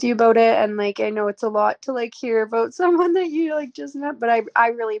speak with you about it, and I know it's a lot to hear about someone that you just met, but I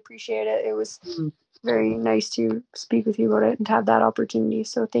really appreciate it. It was very nice to speak with you about it and have that opportunity.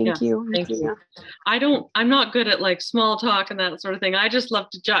 So thank you. Thank you. I'm not good at small talk and that sort of thing. I just love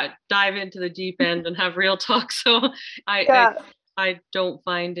to dive into the deep end and have real talk. So I don't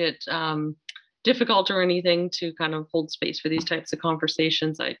find it difficult or anything to kind of hold space for these types of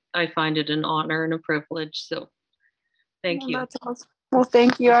conversations. I find it an honor and a privilege. So thank you. That's awesome. Well,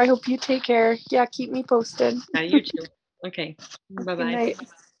 thank you. I hope you take care. Yeah, keep me posted. Yeah, you too. Okay. Bye-bye.